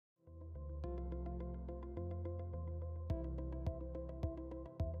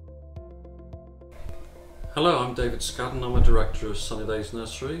Hello, I'm David Scadden. I'm a director of Sunny Days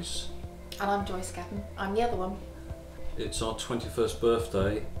Nurseries. And I'm Joyce Scadden. I'm the other one. It's our 21st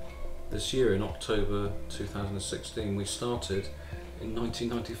birthday this year in October 2016. We started in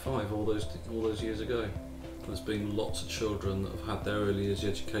 1995, all those years ago. There's been lots of children that have had their early years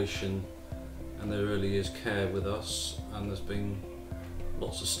education and their early years care with us, and there's been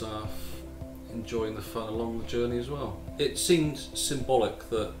lots of staff enjoying the fun along the journey as well. It seemed symbolic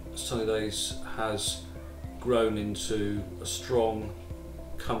that Sunny Days has grown into a strong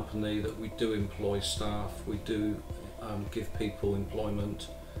company, that we do employ staff, we do give people employment,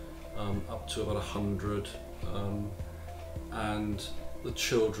 up to about 100, and the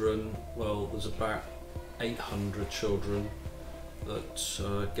children, well, there's about 800 children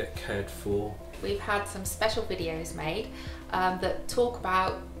that get cared for. We've had some special videos made that talk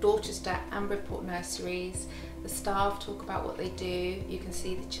about Dorchester and Bridport nurseries. The staff talk about what they do, you can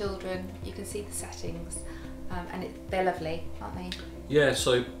see the children, you can see the settings, and they're lovely, aren't they? Yeah,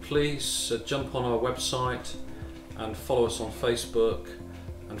 so please jump on our website and follow us on Facebook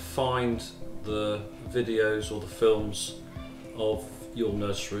and find the videos or the films of your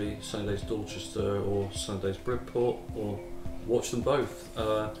nursery, Sunny Days Dorchester or Sunny Days Bridport, or watch them both.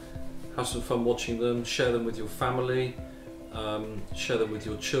 Have some fun watching them, share them with your family, share them with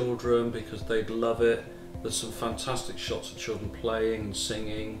your children because they'd love it. There's some fantastic shots of children playing and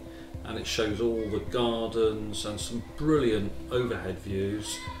singing, and it shows all the gardens and some brilliant overhead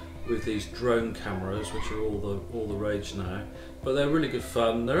views with these drone cameras, which are all the rage now. But they're really good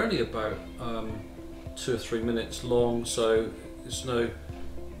fun. They're only about 2 or 3 minutes long, so it's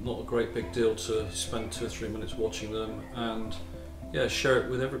not a great big deal to spend 2 or 3 minutes watching them. And yeah, share it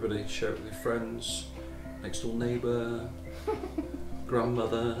with everybody. Share it with your friends, next door neighbour,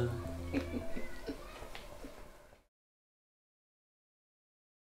 grandmother.